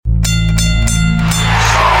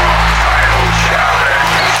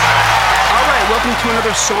welcome to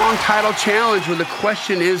another song title challenge where the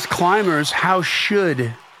question is, climbers, how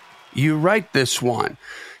should you write this one?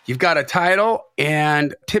 You've got a title,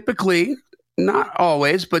 and typically, not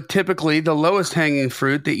always, but typically the lowest hanging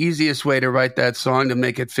fruit, the easiest way to write that song to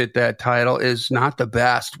make it fit that title is not the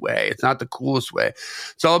best way. It's not the coolest way.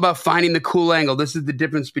 It's all about finding the cool angle. This is the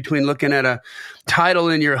difference between looking at a title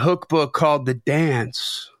in your hook book called The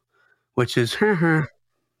Dance, which is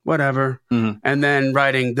whatever, and then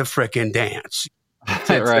writing the frickin' dance.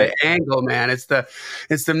 It's right. The angle, man. It's the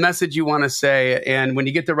message you want to say. And when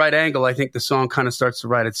you get the right angle, I think the song kind of starts to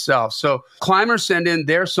write itself. So climbers send in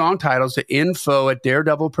their song titles to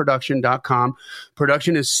info@daredevilproduction.com.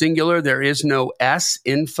 Production is singular. There is no S.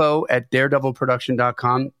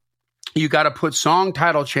 info@daredevilproduction.com. You got to put song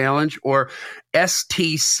title challenge or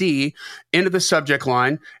STC into the subject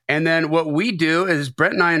line. And then what we do is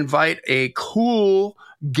Brett and I invite a cool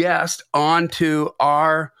guest onto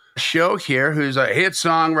our show here who's a hit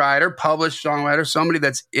songwriter, published songwriter, somebody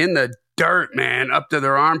that's in the dirt, man, up to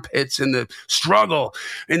their armpits in the struggle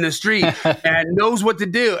in the street and knows what to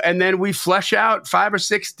do. And then we flesh out 5 or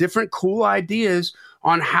 6 different cool ideas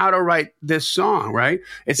on how to write this song, right?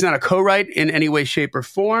 It's not a co-write in any way, shape, or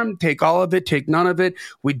form. Take all of it, take none of it.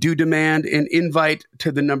 We do demand an invite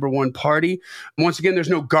to the number one party. Once again, there's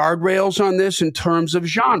no guardrails on this in terms of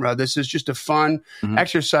genre. This is just a fun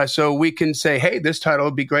exercise. So we can say, hey, this title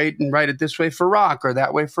would be great and write it this way for rock or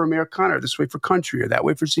that way for Americana, or this way for country or that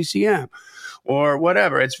way for CCM or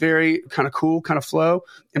whatever. It's very kind of cool, kind of flow.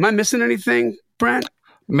 Am I missing anything, Brent?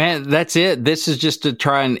 Man, that's it. This is just to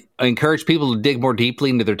try and encourage people to dig more deeply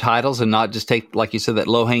into their titles and not just take, like you said, that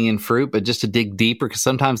low-hanging fruit, but just to dig deeper, because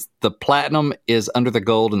sometimes the platinum is under the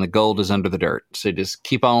gold and the gold is under the dirt. So just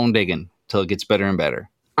keep on digging till it gets better and better.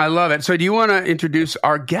 I love it. So do you want to introduce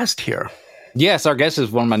our guest here? Yes, our guest is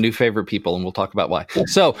one of my new favorite people, and we'll talk about why.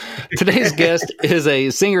 So today's guest is a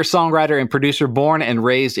singer, songwriter, and producer born and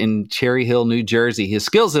raised in Cherry Hill, New Jersey. His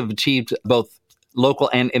skills have achieved both local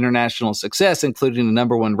and international success, including the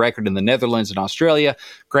number one record in the Netherlands and Australia,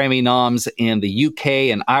 Grammy noms in the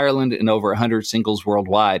UK and Ireland, and over 100 singles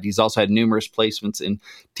worldwide. He's also had numerous placements in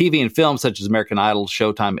TV and film, such as American Idol,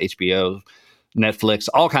 Showtime, HBO, Netflix,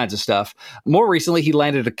 all kinds of stuff. More recently, he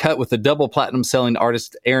landed a cut with the double platinum selling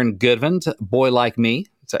artist Aaron Goodvin's Boy Like Me.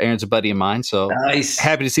 So Aaron's a buddy of mine. So nice.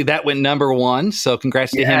 Happy to see that went number one. So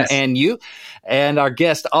congrats to him and you. And our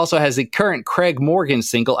guest also has the current Craig Morgan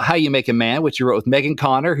single, How You Make a Man, which you wrote with Megan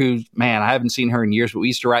Connor, who, man, I haven't seen her in years, but we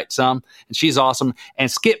used to write some, and she's awesome. And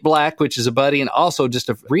Skip Black, which is a buddy and also just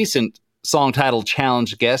a recent song title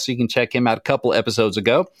challenge guest. So you can check him out a couple episodes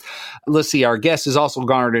ago. Let's see. Our guest has also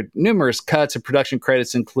garnered numerous cuts and production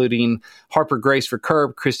credits, including Harper Grace for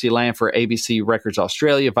Curb, Christy Lamb for ABC Records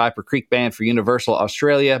Australia, Viper Creek Band for Universal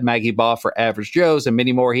Australia, Maggie Baugh for Average Joe's, and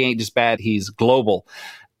many more. He ain't just bad. He's global.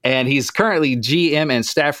 And he's currently GM and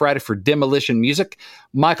staff writer for Demolition Music.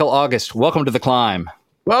 Michael August, welcome to The Climb.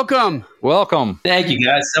 Welcome. Welcome. Thank you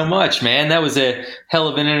guys so much, man. That was a hell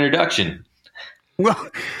of an introduction.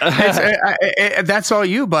 Well, that's all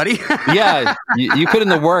you, buddy. Yeah, you put in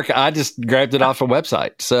the work. I just grabbed it off a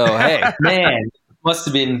website. So, hey. Man, must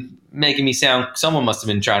have been making me sound, someone must have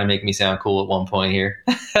been trying to make me sound cool at one point here.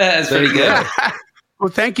 That's pretty good. Well,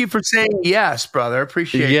 thank you for saying yes, brother.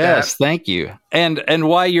 Appreciate that. Yes, thank you. And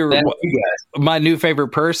why you're my new favorite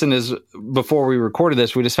person is, before we recorded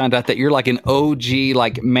this, we just found out that you're like an OG,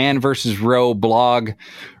 like Man vs. Row blog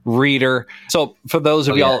reader. So for those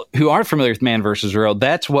of y'all who aren't familiar with Man vs. Row,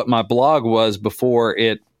 that's what my blog was before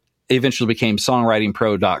it eventually became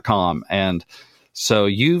songwritingpro.com. And so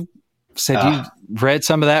you said you read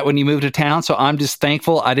some of that when you moved to town. So I'm just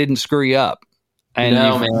thankful I didn't screw you up. And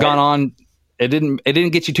you've gone on. It didn't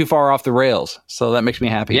get you too far off the rails. So that makes me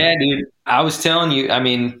happy. Yeah, dude. I was telling you, I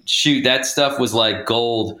mean, shoot, that stuff was like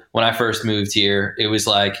gold when I first moved here. It was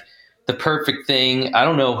like the perfect thing. I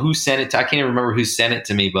don't know who sent it. I can't even remember who sent it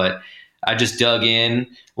to me, but I just dug in,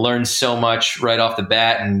 learned so much right off the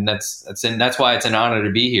bat. And that's why it's an honor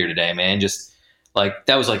to be here today, man. Just like,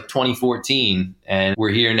 that was like 2014 and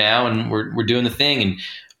we're here now and we're doing the thing. And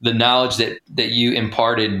the knowledge that you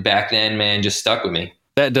imparted back then, man, just stuck with me.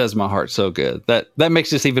 That does my heart so good. That makes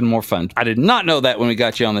this even more fun. I did not know that when we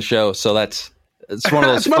got you on the show, so it's one of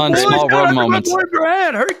those fun small world moments. My boy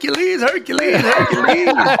Brad, Hercules. It's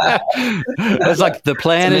like the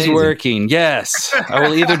plan is working. Yes, I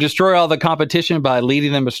will either destroy all the competition by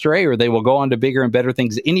leading them astray, or they will go on to bigger and better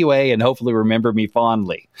things anyway, and hopefully remember me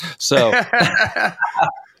fondly. So,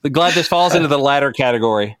 glad this falls into the latter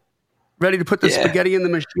category. Ready to put the spaghetti in the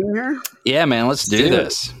machine here? Yeah, man. Let's do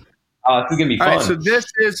this. Oh, it's going to be fun. All right, so this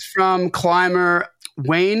is from climber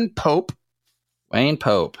Wayne Pope. Wayne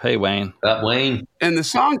Pope. Hey, Wayne. Wayne. And the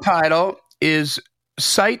song title is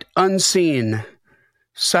Sight Unseen.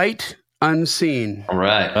 Sight Unseen. All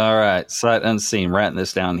right. Sight Unseen. Writing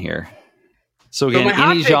this down here. So So again, my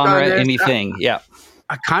hot any take on genre, this, anything. Yeah.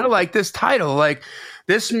 I kind of like this title. Like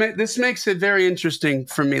this makes it very interesting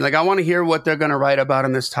for me. Like I want to hear what they're going to write about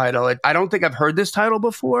in this title. I don't think I've heard this title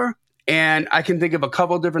before, and I can think of a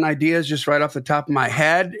couple different ideas just right off the top of my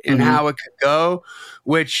head and how it could go.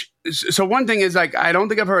 So one thing is like I don't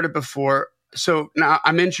think I've heard it before, so now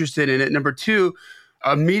I'm interested in it. Number two,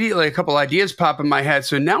 immediately a couple ideas pop in my head.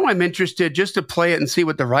 So now I'm interested just to play it and see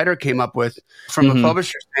what the writer came up with from a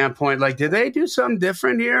publisher standpoint. Like, did they do something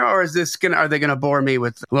different here, or are they going to bore me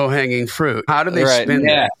with low hanging fruit? How do they spin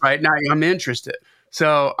that? Right now, I'm interested.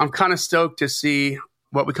 So I'm kind of stoked to see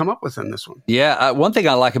what we come up with in this one. Yeah. One thing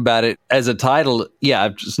I like about it as a title,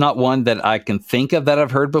 it's not one that I can think of that I've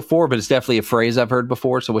heard before, but it's definitely a phrase I've heard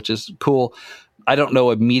before. So which is cool. I don't know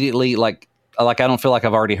immediately, like I don't feel like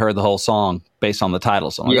I've already heard the whole song based on the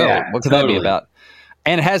title. So I'm like, what could that be about?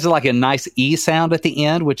 And it has like a nice E sound at the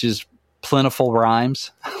end, which is plentiful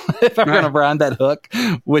rhymes. If I'm going to rhyme that hook,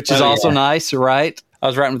 which is also nice, right? I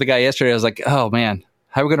was writing with the guy yesterday. I was like, oh man,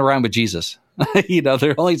 how are we going to rhyme with Jesus?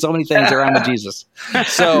 There are only so many things that rhyme with Jesus.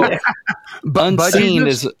 So unseen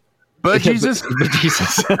is... But Jesus. But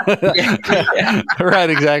Jesus. Right,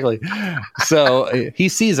 exactly. So he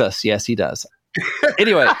sees us. Yes, he does.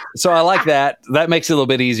 Anyway, so I like that. That makes it a little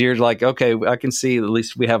bit easier. Like, okay, I can see at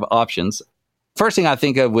least we have options. First thing I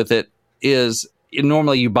think of with it is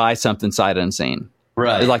normally you buy something sight unseen.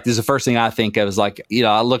 Right. Like, this is the first thing I think of is like,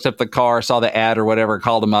 I looked up the car, saw the ad or whatever,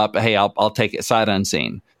 called them up. Hey, I'll take it sight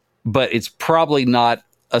unseen. But it's probably not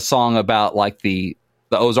a song about like the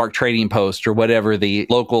Ozark Trading Post or whatever the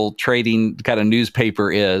local trading kind of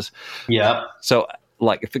newspaper is. Yeah. So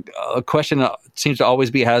like if a question seems to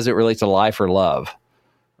always be, how does it relate to life or love?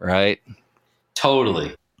 Right.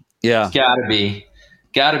 Totally. Yeah. It's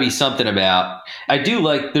gotta be something about, I do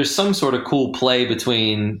like, there's some sort of cool play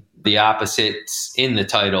between the opposites in the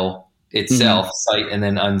title itself, sight and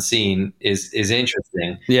then unseen is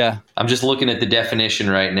interesting. Yeah. I'm just looking at the definition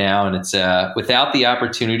right now, and it's without the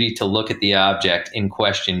opportunity to look at the object in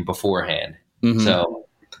question beforehand. So,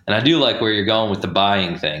 and I do like where you're going with the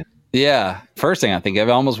buying thing. Yeah. First thing I think of,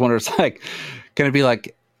 I almost wonder, it's like, going to be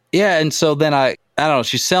like, yeah. And so then I don't know,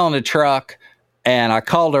 she's selling a truck and I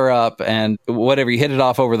called her up and whatever, you hit it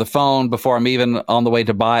off over the phone before I'm even on the way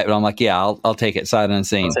to buy it. But I'm like, yeah, I'll take it sight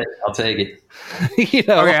unseen. I'll take it. Okay,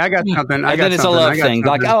 I got something. And then it's a love thing.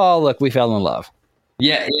 Like, oh, look, we fell in love.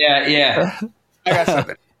 Yeah. I got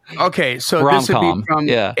something. Okay, so this would be from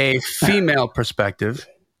a female perspective.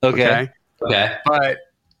 Okay.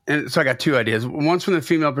 And so I got two ideas. One's from the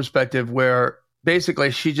female perspective where basically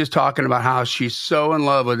she's just talking about how she's so in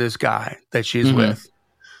love with this guy that she's with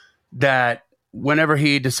that whenever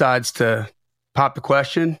he decides to pop the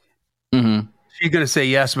question, she's going to say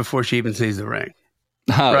yes before she even sees the ring.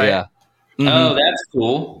 Oh, right? Yeah. Oh, that's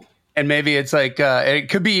cool. And maybe it's like, it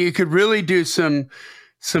could be, you could really do some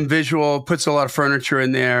visual, puts a lot of furniture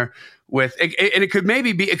in there with, and it could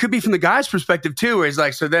maybe be, it could be from the guy's perspective too, where he's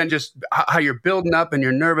like, so then just how you're building up and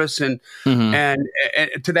you're nervous and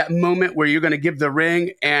to that moment where you're going to give the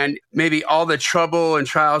ring and maybe all the trouble and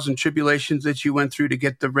trials and tribulations that you went through to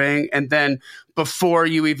get the ring. And then before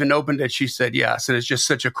you even opened it, she said yes. And it's just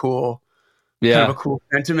such a cool, kind of a cool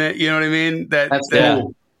sentiment. You know what I mean? That's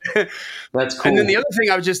cool. That's cool. And then the other thing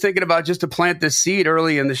I was just thinking about, just to plant this seed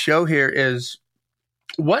early in the show here, is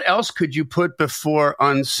what else could you put before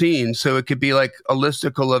unseen? So it could be like a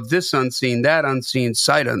listicle of this unseen, that unseen,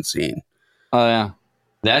 sight unseen. Oh yeah,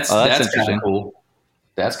 that's kind of cool.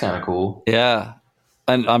 That's kind of cool. Yeah,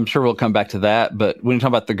 and I'm sure we'll come back to that. But when you talk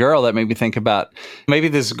about the girl, that made me think about maybe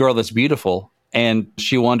this girl that's beautiful. And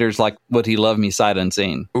she wonders, like, would he love me sight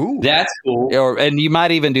unseen? Ooh, that's cool. And you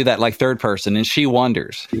might even do that like third person. And she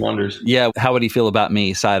wonders. Yeah, how would he feel about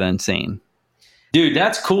me sight unseen? Dude,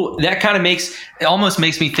 that's cool. That kind of almost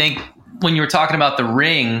makes me think when you were talking about the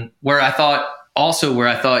ring, where I thought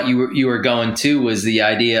you were going to was the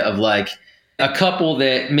idea of like a couple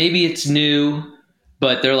that maybe it's new,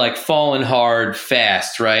 but they're like falling hard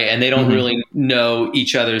fast, right? And they don't really know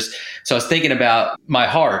each other's. So I was thinking about my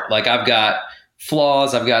heart. Like I've got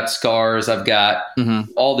flaws, I've got scars, I've got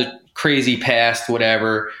all the crazy past,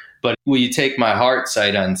 whatever. But will you take my heart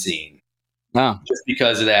sight unseen? No. Just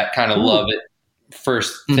because of that kind of love it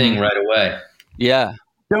first thing right away. Yeah.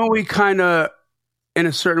 Don't we kind of, in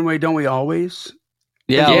a certain way, don't we always?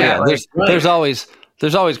 Yeah. There's always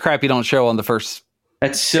crap you don't show on the first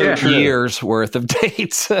that's so true. years worth of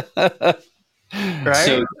dates. Right?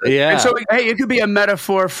 So Yeah. And so, hey, it could be a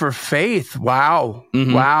metaphor for faith. Wow.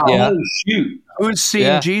 Mhm. Wow. Yeah. oh shoot. Who's seen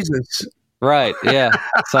Yeah. Jesus? Right. Yeah.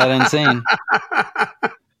 Sight unseen.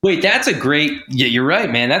 Wait, that's a great. Yeah, you're right,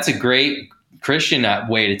 man. That's a great Christian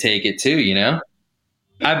way to take it too. You know,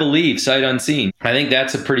 I believe sight unseen. I think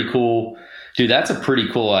that's a pretty cool, dude. That's a pretty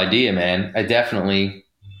cool idea, man. I definitely.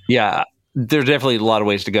 Yeah. There's definitely a lot of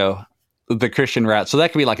ways to go the Christian route. So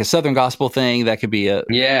that could be like a Southern gospel thing. That could be a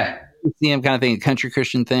Yeah. CM kind of thing, a country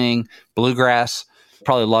Christian thing, bluegrass.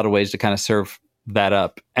 Probably a lot of ways to kind of serve that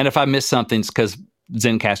up. And if I missed something, it's because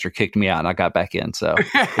Zencaster kicked me out and I got back in. So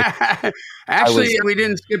Actually, we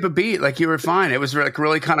didn't skip a beat. Like you were fine. It was like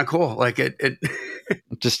really kind of cool. Like it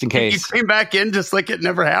just in you case. came back in just like it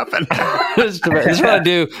never happened. That's what I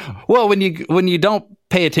do. Well, when you don't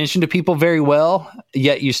pay attention to people very well,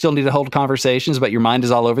 yet you still need to hold conversations, but your mind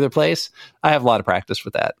is all over the place. I have a lot of practice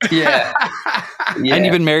with that. Yeah. Yeah. And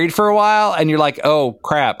you've been married for a while and you're like, oh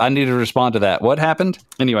crap, I need to respond to that. What happened?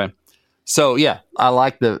 Anyway. So yeah, I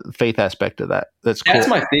like the faith aspect of that. That's cool. That's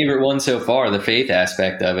my favorite one so far, the faith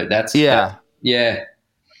aspect of it. Yeah. Yeah.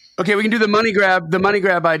 Okay, we can do the money grab. The money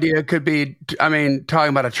grab idea could be, I mean, talking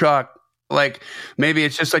about a truck. Like maybe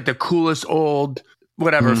it's just like the coolest old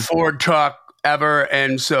whatever Ford truck ever,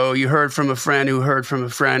 and so you heard from a friend who heard from a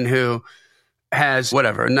friend who has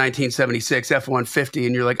whatever a 1976 F-150,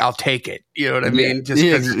 and you're like, I'll take it. You know what I mean? Just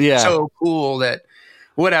 'cause it's so cool that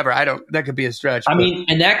whatever. That could be a stretch. I mean,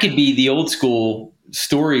 and that could be the old school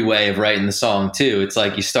story way of writing the song too. It's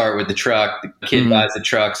like you start with the truck, the kid buys the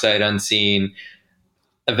truck, sight unseen.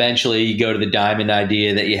 Eventually you go to the diamond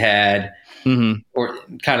idea that you had, or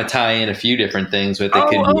kind of tie in a few different things with it.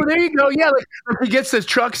 There you go. Yeah. Like he gets the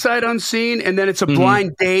truck sight unseen, and then it's a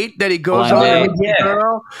blind date that he goes on with the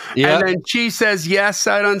girl. Yep. And then she says, yes,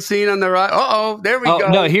 sight unseen on the right. There we go.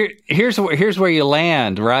 No, here's where you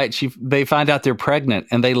land, right? They find out they're pregnant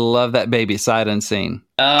and they love that baby sight unseen.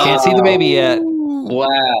 Can't see the baby yet.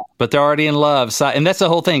 Wow. But they're already in love. And that's the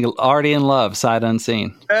whole thing. Already in love, sight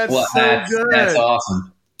unseen. That's good. That's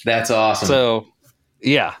awesome. That's awesome. So,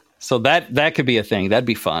 yeah. So that could be a thing. That'd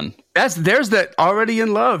be fun. There's that already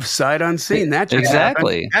in love, sight unseen. That just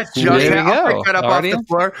exactly. Happened. That's just there you I'll go. pick that up off the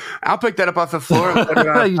floor. I'll pick that up off the floor.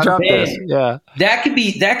 You dropped this. Yeah. That could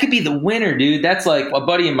be the winner, dude. That's like a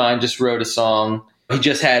buddy of mine just wrote a song. He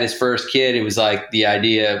just had his first kid. It was like the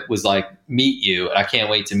idea was like meet you. I can't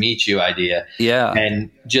wait to meet you idea. Yeah. And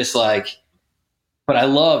just like, but I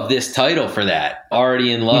love this title for that.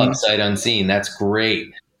 Already in love, sight unseen. That's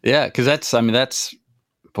great. Yeah, because that's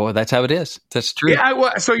how it is. That's true.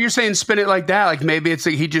 Yeah. So you're saying spin it like that? Like maybe it's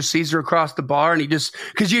like he just sees her across the bar, and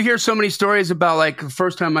because you hear so many stories about like the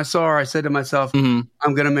first time I saw her, I said to myself, I'm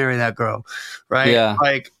going to marry that girl. Right. Yeah.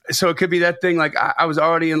 Like, so it could be that thing. Like I was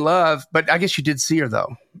already in love, but I guess you did see her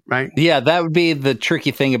though. Right. Yeah. That would be the tricky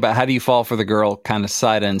thing about how do you fall for the girl kind of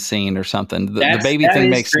sight unseen or something. The baby thing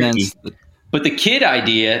makes tricky. Sense. But the kid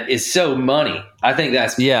idea is so money. I think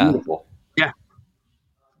that's beautiful. Yeah.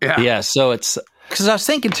 Yeah. So it's, because I was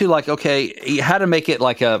thinking too, like, okay, how to make it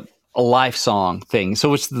like a life song thing.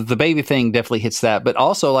 So it's the baby thing definitely hits that. But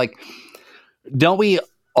also, like, don't we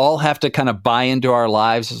all have to kind of buy into our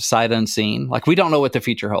lives sight unseen? Like, we don't know what the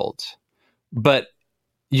future holds, but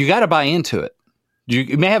you got to buy into it.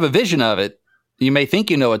 You may have a vision of it. You may think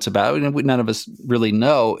you know what it's about. And none of us really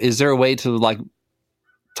know. Is there a way to like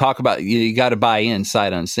talk about, you got to buy in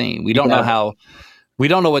sight unseen? We don't know we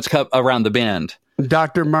don't know what's around the bend.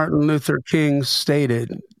 Dr. Martin Luther King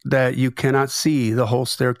stated that you cannot see the whole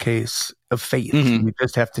staircase of faith. You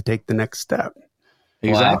just have to take the next step.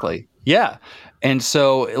 Exactly. Wow. Yeah. And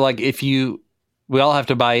so like we all have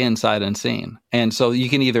to buy in sight unseen. And so you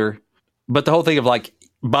can but the whole thing of like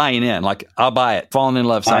buying in, like I'll buy it, falling in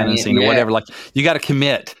love, sight unseen or whatever. Like you got to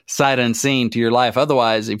commit sight unseen to your life.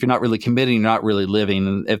 Otherwise, if you're not really committing, you're not really living.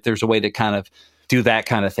 And if there's a way to kind of do that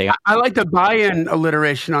kind of thing. I like the buy-in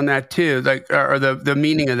alliteration on that too, like or the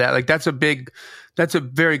meaning of that. Like that's a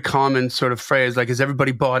very common sort of phrase. Like, is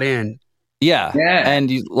everybody bought in? Yeah.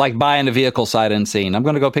 And you like buying a vehicle sight unseen. I'm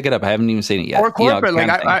going to go pick it up. I haven't even seen it yet. Or corporate. Like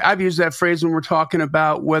I've used that phrase when we're talking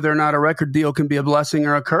about whether or not a record deal can be a blessing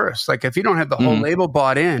or a curse. Like if you don't have the whole label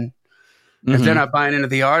bought in, if they're not buying into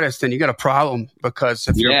the artist, then you got a problem, because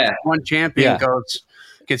if your one champion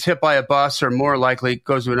gets hit by a bus, or more likely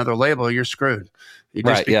goes to another label, you're screwed. You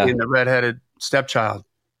just became the redheaded stepchild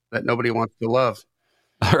that nobody wants to love.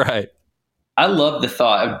 All right. I love the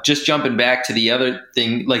thought of just jumping back to the other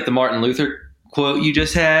thing, like the Martin Luther quote you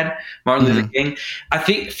just had, Martin Luther King. I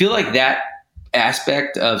feel like that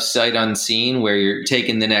aspect of sight unseen, where you're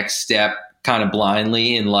taking the next step kind of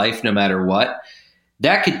blindly in life, no matter what,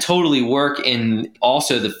 that could totally work in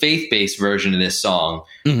also the faith-based version of this song,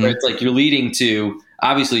 where it's like you're leading to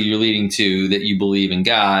that you believe in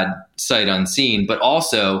God, sight unseen, but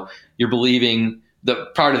also you're believing the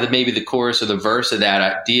part of maybe the chorus or the verse of that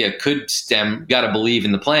idea could stem, got to believe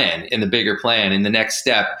in the plan, in the bigger plan, in the next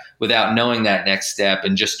step, without knowing that next step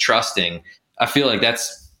and just trusting. I feel like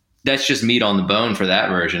that's just meat on the bone for that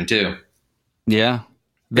version too. Yeah.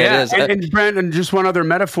 That is. And Brandon, just one other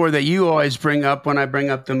metaphor that you always bring up when I bring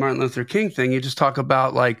up the Martin Luther King thing. You just talk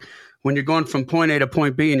about like when you're going from point A to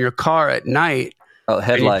point B in your car at night,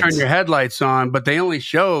 headlights. You turn your headlights on, but they only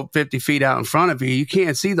show 50 feet out in front of you. You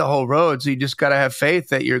can't see the whole road, so you just got to have faith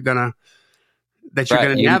that you're gonna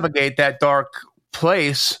navigate that dark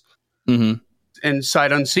place in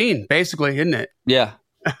sight unseen, basically, isn't it? Yeah.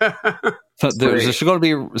 So there's still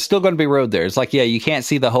going to be road there. It's like, yeah, you can't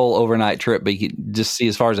see the whole overnight trip, but you can just see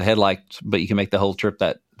as far as a headlight, but you can make the whole trip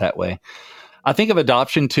that way. I think of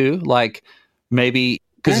adoption too, like maybe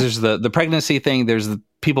because there's the pregnancy thing, there's the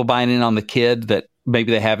people buying in on the kid that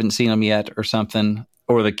maybe they haven't seen them yet or something,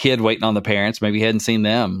 or the kid waiting on the parents, maybe he hadn't seen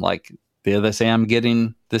them. Like they say, I'm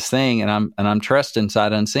getting this thing and I'm trusting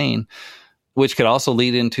sight unseen, which could also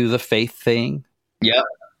lead into the faith thing. Yeah.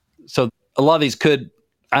 So a lot of these could,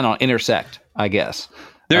 I don't know, intersect, I guess.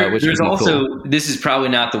 There's also, cool. This is probably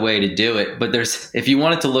not the way to do it, but if you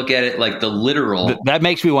wanted to look at it like the literal. That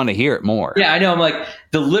makes me want to hear it more. Yeah, I know. I'm like,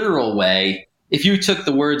 the literal way, if you took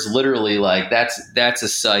the words literally, like that's a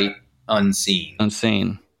sight unseen.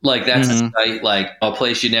 Unseen. Like that's a sight, like a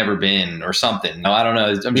place you've never been or something. No, I don't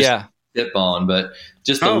know. I'm just spitballing, but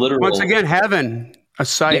just the literal. Once again, heaven, a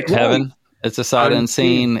sight. Heaven. It's a sight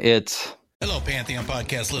unseen. It's. Hello, Pantheon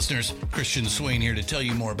Podcast listeners. Christian Swain here to tell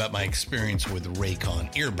you more about my experience with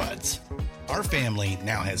Raycon earbuds. Our family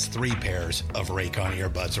now has 3 pairs of Raycon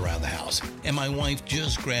earbuds around the house, and my wife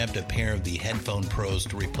just grabbed a pair of the Headphone Pros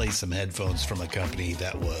to replace some headphones from a company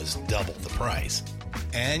that was double the price.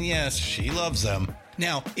 And yes, she loves them.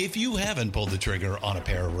 Now, if you haven't pulled the trigger on a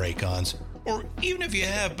pair of Raycons, or even if you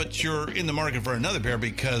have, but you're in the market for another pair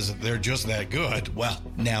because they're just that good, well,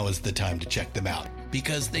 now is the time to check them out,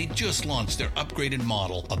 because they just launched their upgraded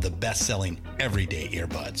model of the best-selling everyday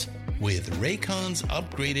earbuds. With Raycon's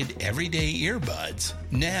upgraded everyday earbuds,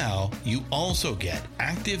 now you also get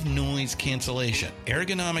active noise cancellation,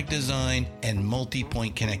 ergonomic design, and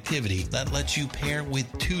multi-point connectivity that lets you pair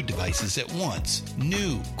with 2 devices at once.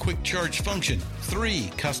 New quick charge function, 3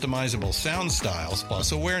 customizable sound styles,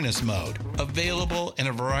 plus awareness mode. Available in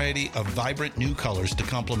a variety of vibrant new colors to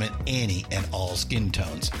complement any and all skin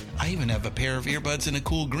tones. I even have a pair of earbuds in a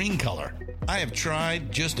cool green color. I have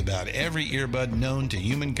tried just about every earbud known to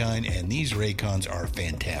humankind, and these Raycons are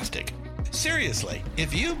fantastic. Seriously,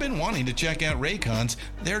 if you've been wanting to check out Raycons,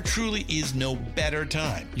 there truly is no better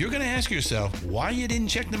time. You're going to ask yourself why you didn't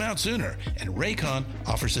check them out sooner, and Raycon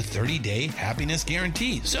offers a 30-day happiness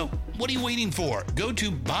guarantee. So what are you waiting for? Go to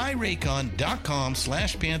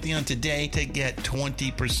buyraycon.com/Pantheon today to get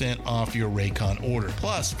 20% off your Raycon order,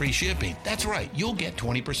 plus free shipping. That's right, you'll get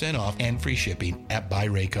 20% off and free shipping at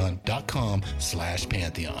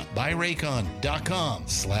buyraycon.com/Pantheon.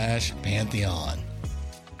 buyraycon.com/Pantheon.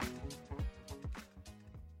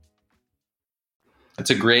 That's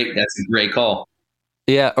a great call.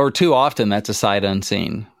 Yeah, or too often that's a sight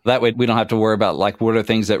unseen. That way we don't have to worry about like what are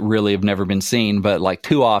things that really have never been seen, but like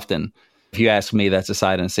too often, if you ask me, that's a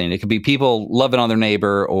sight unseen. It could be people loving on their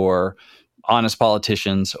neighbor or honest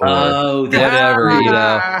politicians or whatever, you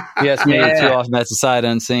know. If you ask me, too often that's a sight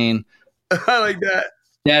unseen. I like that.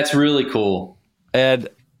 That's really cool. And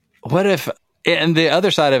what if, and the other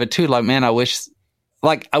side of it too, like, man, I wish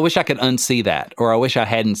I could unsee that, or I wish I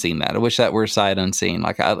hadn't seen that. I wish that were sight unseen.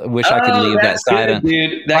 Like I wish I could leave that sight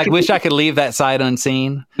unseen. I wish I could leave that sight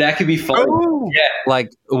unseen. That could be fun. Oh. Yeah.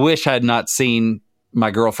 Like wish I had not seen my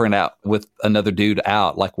girlfriend out with another dude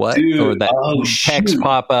out. Like what? Dude, or that text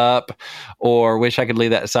pop up, or wish I could leave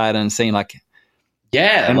that sight unseen. Like,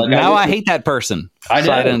 yeah. And like now I hate that person. I know.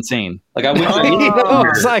 Sight unseen. Like I wish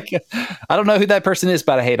it's like, I don't know who that person is,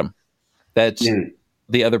 but I hate them. That's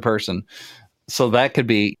the other person. So that could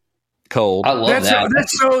be cold. I love that.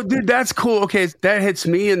 That's so, dude, that's cool. Okay, that hits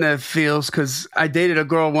me in the feels because I dated a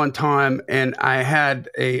girl one time and I had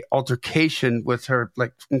a altercation with her,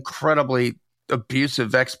 like incredibly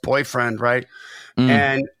abusive ex-boyfriend, right?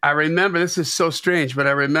 And I remember, this is so strange, but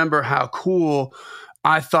I remember how cool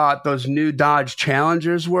I thought those new Dodge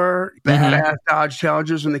Challengers were, badass Dodge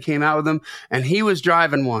Challengers when they came out with them. And he was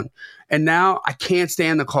driving one. And now I can't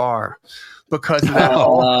stand the car because of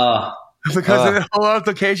that because of the whole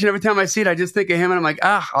application. Every time I see it, I just think of him and I'm like,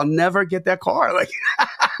 I'll never get that car. Like,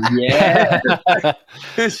 Yeah.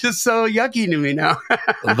 It's just so yucky to me now.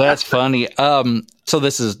 That's funny. So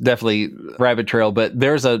this is definitely rabbit trail, but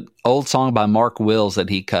there's an old song by Mark Wills that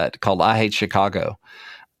he cut called "I Hate Chicago,"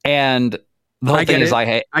 and the whole thing is I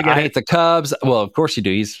hate the Cubs. Well, of course you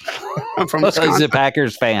do. I'm from he's a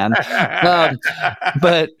Packers fan,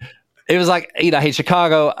 but it was like, I hate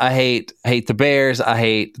Chicago. I hate the Bears. I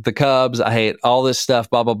hate the Cubs. I hate all this stuff.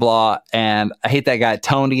 Blah blah blah. And I hate that guy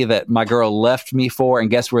Tony that my girl left me for. And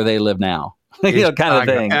guess where they live now? Kind of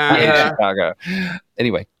thing. I hate Chicago.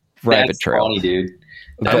 Anyway, rabbit trail, funny, dude.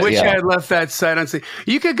 I wish I had left that sight unseen.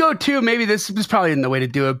 You could go too. Maybe this probably isn't the way to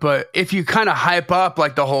do it, but if you kind of hype up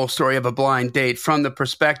like the whole story of a blind date from the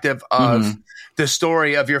perspective of the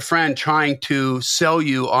story of your friend trying to sell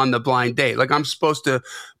you on the blind date, like I'm supposed to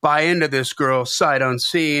buy into this girl sight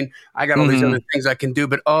unseen. I got all these other things I can do,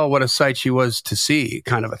 but oh, what a sight she was to see,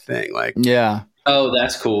 kind of a thing. Like, yeah. Oh,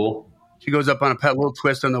 that's cool. She goes up on a little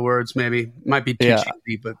twist on the words. Maybe might be too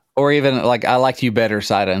cheesy, but or even like I liked you better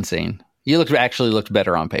sight unseen. You actually looked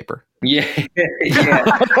better on paper. Yeah.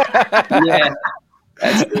 Yeah.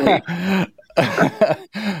 That's great.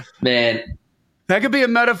 Man. That could be a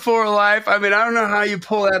metaphor of life. I mean, I don't know how you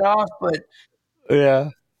pull that off, but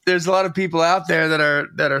there's a lot of people out there that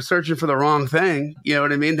are searching for the wrong thing. You know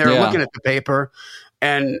what I mean? They're looking at the paper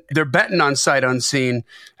and they're betting on sight unseen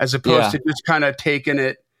as opposed to just kind of taking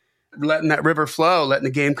it, letting that river flow, letting the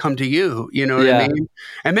game come to you. You know what I mean?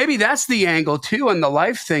 And maybe that's the angle too on the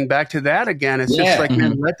life thing. Back to that again. It's just like,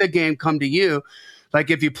 man, let the game come to you. Like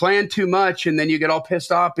if you plan too much and then you get all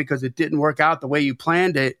pissed off because it didn't work out the way you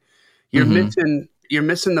planned it, you're missing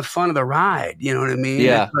the fun of the ride. You know what I mean?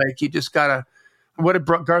 Yeah. It's like you just gotta. What did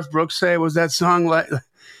Garth Brooks say? Was that song like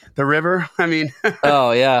 "The River"? I mean.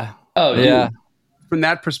 Oh yeah. Oh yeah. From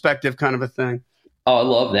that perspective, kind of a thing. Oh, I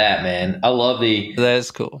love that, man. I love That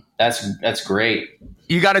is cool. That's great.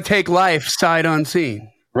 You got to take life sight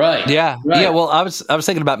unseen. Right. Yeah. Right. Yeah. Well, I was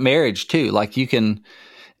thinking about marriage too. Like you can,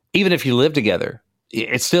 even if you live together,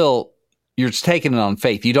 it's still, you're just taking it on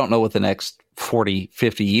faith. You don't know what the next 40,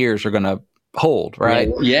 50 years are going to hold. Right.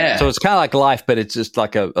 Yeah. So it's kind of like life, but it's just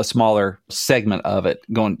like a smaller segment of it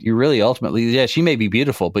going, you really ultimately, she may be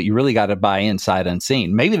beautiful, but you really got to buy in sight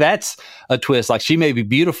unseen. Maybe that's a twist. Like she may be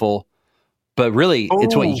beautiful, but really,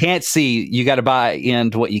 it's what you can't see. You got to buy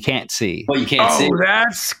into what you can't see. What you can't see. Oh,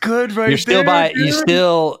 that's good, right? You're still there, you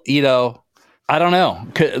still, I don't know,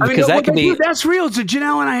 because that could be. That's real. So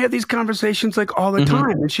Janelle and I have these conversations like all the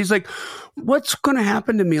time, and she's like, "What's going to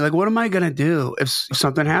happen to me? Like, what am I going to do if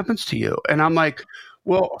something happens to you?" And I'm like,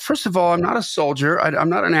 "Well, first of all, I'm not a soldier. I'm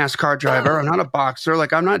not a NASCAR driver. I'm not a boxer.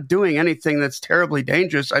 Like, I'm not doing anything that's terribly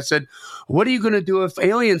dangerous." I said, "What are you going to do if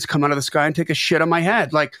aliens come out of the sky and take a shit on my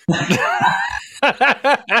head? Like."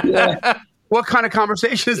 What kind of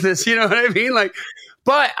conversation is this? You know what I mean? Like,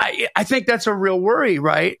 but I think that's a real worry,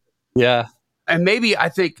 right? Yeah. And maybe I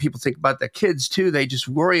think people think about the kids too. They just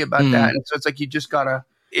worry about that. And so it's like, you just gotta,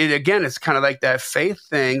 it's kind of like that faith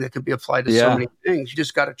thing that could be applied to so many things. You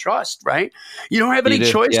just got to trust, right? You don't have any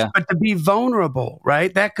choice but to be vulnerable,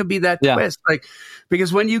 right? That could be that twist. Like,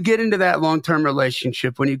 because when you get into that long-term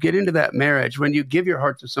relationship, when you get into that marriage, when you give your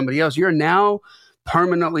heart to somebody else, you're now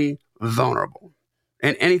permanently vulnerable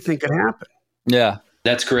and anything could happen. Yeah.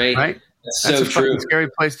 That's great. Right? That's so true. Scary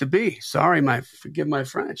place to be. Sorry, forgive my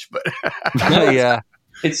French, but yeah.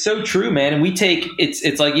 It's so true, man. And we take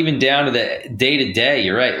it's like even down to the day to day.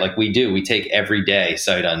 You're right. Like we take every day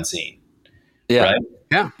sight unseen. Yeah. Right?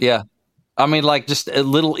 Yeah. Yeah. I mean, like just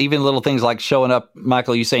little things like showing up,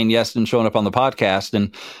 Michael, you saying yes and showing up on the podcast,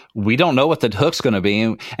 and we don't know what the hook's going to be.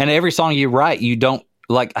 And every song you write, you don't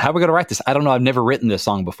like, how are we going to write this? I don't know. I've never written this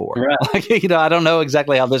song before. Right. Like, I don't know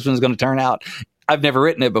exactly how this one's going to turn out. I've never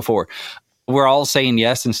written it before. We're all saying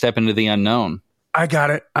yes and step into the unknown. I got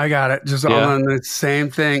it. Just all on the same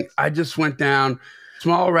thing. I just went down a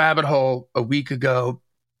small rabbit hole a week ago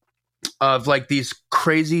of like these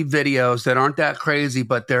crazy videos that aren't that crazy,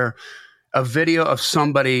 but they're a video of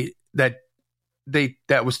somebody that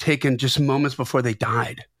was taken just moments before they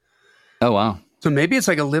died. Oh, wow. So maybe it's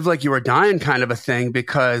like a live like you were dying kind of a thing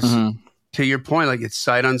because to your point, like it's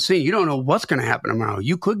sight unseen. You don't know what's going to happen tomorrow.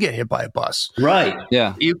 You could get hit by a bus. Right.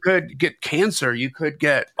 Yeah. You could get cancer. You could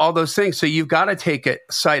get all those things. So you've got to take it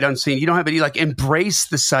sight unseen. You don't have any like embrace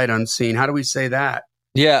the sight unseen. How do we say that?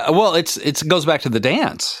 Yeah. Well, it goes back to the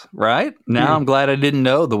dance, right? Now I'm glad I didn't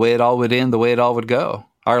know the way it all would end, the way it all would go.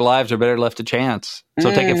 Our lives are better left to chance.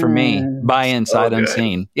 So take it from me. Buy in sight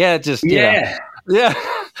unseen. Yeah. Yeah.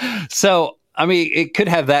 So, I mean, it could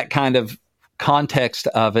have that kind of context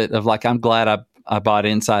of it, of like, I'm glad I bought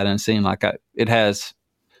inside unseen. Like it has,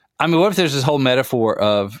 I mean, what if there's this whole metaphor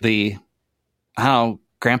of how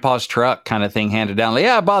grandpa's truck kind of thing handed down. Like,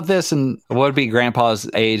 yeah, I bought this, and what would be grandpa's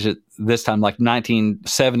age at this time, like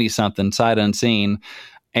 1970 something, sight unseen.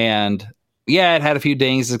 And yeah, it had a few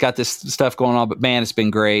dings. It's got this stuff going on, but man, it's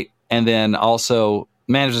been great. And then also,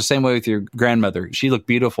 man, it's the same way with your grandmother. She looked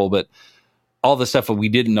beautiful, but all the stuff that we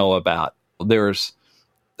didn't know about. There was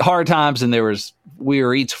hard times, and we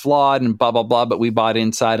were each flawed and blah, blah, blah, but we bought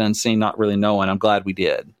inside unseen, not really knowing. I'm glad we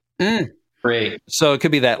did. Great. So it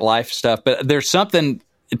could be that life stuff, but there's something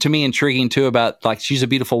to me intriguing too about, like, she's a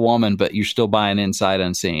beautiful woman, but you're still buying inside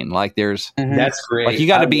unseen. Like there's, that's great. like you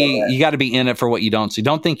got to be in it for what you don't see.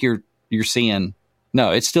 Don't think you're seeing.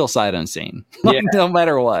 No, it's still sight unseen. Like, no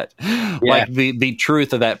matter what. Like the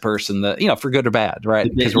truth of that person, for good or bad, right?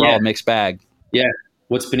 Because we're all a mixed bag. Yeah.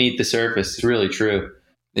 What's beneath the surface is really true.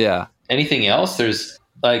 Yeah. Anything else? There's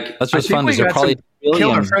like, that's what's fun. Is there probably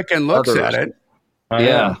killer freaking looks at it.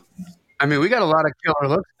 Yeah. I mean, we got a lot of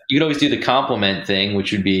killer looks. You could always do the compliment thing,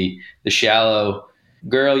 which would be the shallow,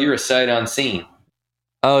 girl, you're a sight unseen.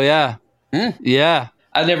 Oh, yeah. Yeah.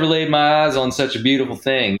 I never laid my eyes on such a beautiful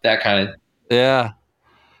thing. That kind of. Yeah.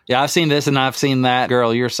 Yeah, I've seen this and I've seen that.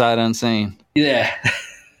 Girl, you're sight unseen. Yeah.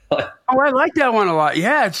 Oh, I like that one a lot.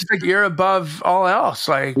 Yeah, it's just like you're above all else.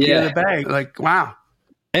 Like, you're the bag. Like, wow.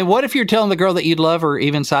 And what if you're telling the girl that you'd love her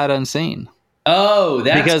even sight unseen? Oh,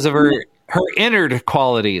 that's because of her innard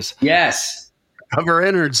qualities. Yes. Of her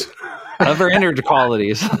innards. Of her innard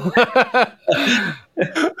qualities.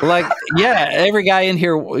 Like, yeah, every guy in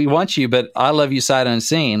here wants you, but I love you sight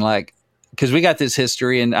unseen. Like, because we got this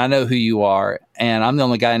history and I know who you are, and I'm the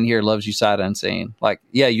only guy in here who loves you sight unseen. Like,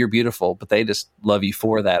 yeah, you're beautiful, but they just love you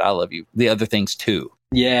for that. I love you. The other things too.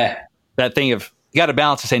 Yeah. That thing of, you got to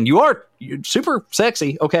balance of saying, you're super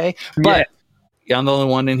sexy, okay? But I'm the only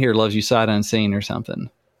one in here who loves you sight unseen or something.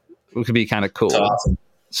 It could be kind of cool. That's awesome.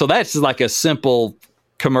 So that's like a simple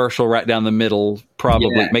commercial right down the middle,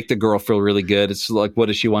 probably make the girl feel really good. It's like, what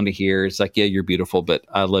does she want to hear? It's like, yeah, you're beautiful, but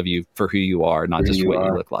I love you for who you are, not just what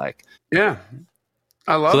you look like. Yeah.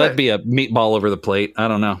 I love it. So that'd be a meatball over the plate. I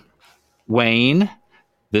don't know. Wayne,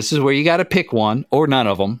 this is where you got to pick one or none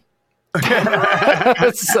of them.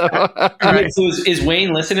 So is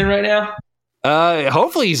Wayne listening right now?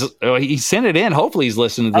 Hopefully he sent it in. Hopefully he's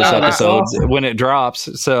listening to this episode when it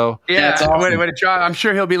drops. So yeah, awesome. when it drops, I'm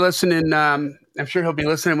sure he'll be listening. I'm sure he'll be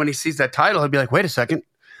listening when he sees that title. He'll be like, "Wait a second,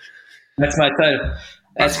 that's my title.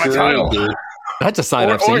 That's my title, dude." That's a sight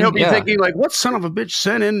I've seen. Or he'll be thinking like, "What son of a bitch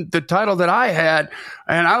sent in the title that I had?"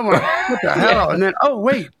 And I'm like, "What the hell?" And then, oh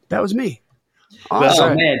wait, that was me.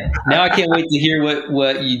 Awesome. Oh man, now I can't wait to hear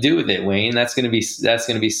what you do with it, Wayne. That's gonna be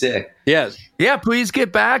sick. Yes. Yeah, please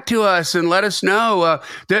get back to us and let us know.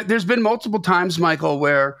 There's been multiple times, Michael,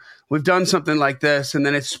 where we've done something like this, and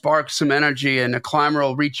then it sparks some energy, and a climber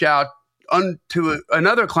will reach out to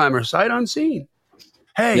another climber, sight unseen.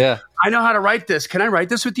 Hey, I know how to write this. Can I write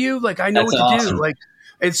this with you? Like, I know what to do. Like,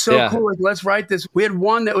 it's so cool. Like, let's write this. We had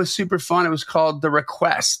one that was super fun. It was called The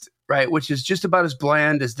Request, right? Which is just about as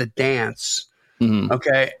bland as The Dance. Mm-hmm.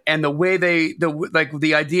 Okay. And the way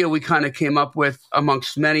the idea we kind of came up with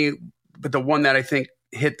amongst many, but the one that I think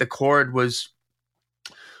hit the chord was,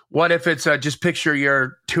 what if it's just picture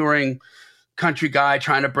your touring country guy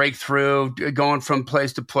trying to break through, going from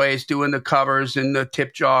place to place, doing the covers and the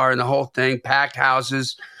tip jar and the whole thing, packed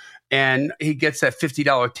houses. And he gets that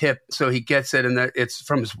 $50 tip. So he gets it, and it's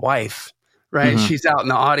from his wife. Right. Mm-hmm. She's out in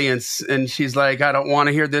the audience and she's like, I don't want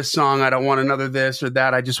to hear this song. I don't want another this or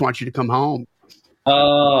that. I just want you to come home.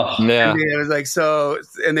 Oh, yeah. And it was like,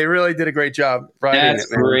 and they really did a great job writing it. That's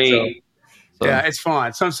great. So, yeah, it's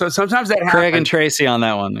fun. So sometimes that happens. Craig and Tracy on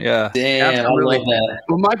that one. Yeah. Damn, absolutely. I love that.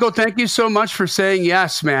 Well, Michael, thank you so much for saying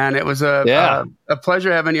yes, man. It was a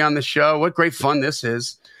pleasure having you on the show. What great fun this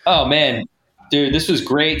is. Oh, man. Dude, this was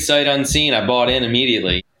great. Sight unseen. I bought in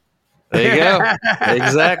immediately. There you go.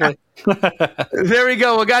 Exactly. There we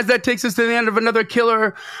go. Well, guys, that takes us to the end of another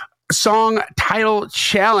killer song title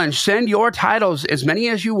challenge. Send your titles, as many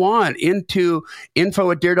as you want, into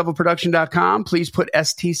info@daredevilproduction.com. Please put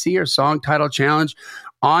STC or song title challenge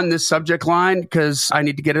on this subject line, because I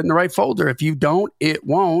need to get it in the right folder. If you don't, it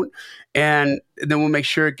won't. And then we'll make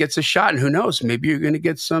sure it gets a shot. And who knows, maybe you're going to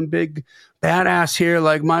get some big badass here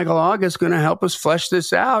like Michael August going to help us flesh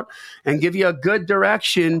this out and give you a good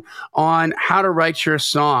direction on how to write your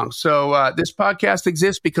song. So this podcast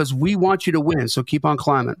exists because we want you to win. So keep on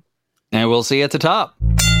climbing. And we'll see you at the top.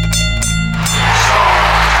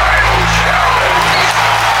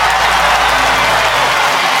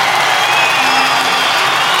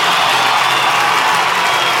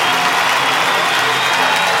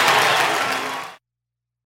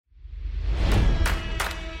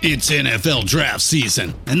 It's NFL draft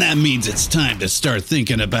season, and that means it's time to start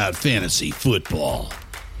thinking about fantasy football.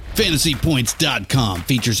 FantasyPoints.com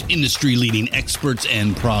features industry-leading experts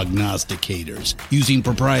and prognosticators using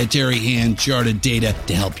proprietary hand-charted data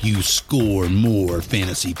to help you score more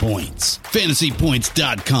fantasy points.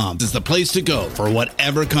 FantasyPoints.com is the place to go for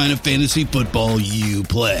whatever kind of fantasy football you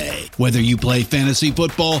play. Whether you play fantasy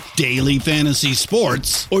football, daily fantasy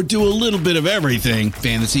sports, or do a little bit of everything,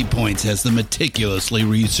 Fantasy Points has the meticulously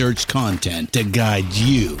researched content to guide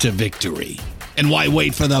you to victory. And why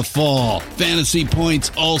wait for the fall? Fantasy Points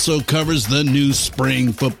also covers the new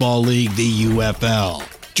spring football league, the UFL.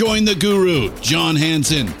 Join the guru, John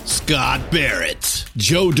Hansen, Scott Barrett,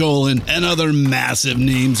 Joe Dolan, and other massive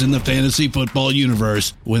names in the fantasy football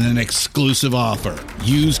universe with an exclusive offer.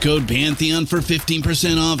 Use code Pantheon for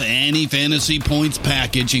 15% off any Fantasy Points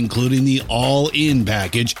package, including the all-in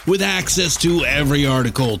package, with access to every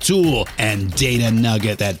article, tool, and data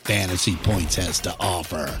nugget that Fantasy Points has to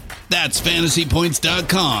offer. That's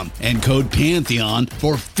FantasyPoints.com and code Pantheon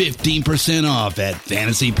for 15% off at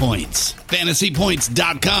Fantasy Points.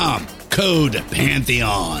 FantasyPoints.com, code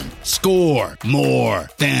Pantheon. Score more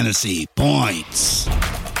fantasy points.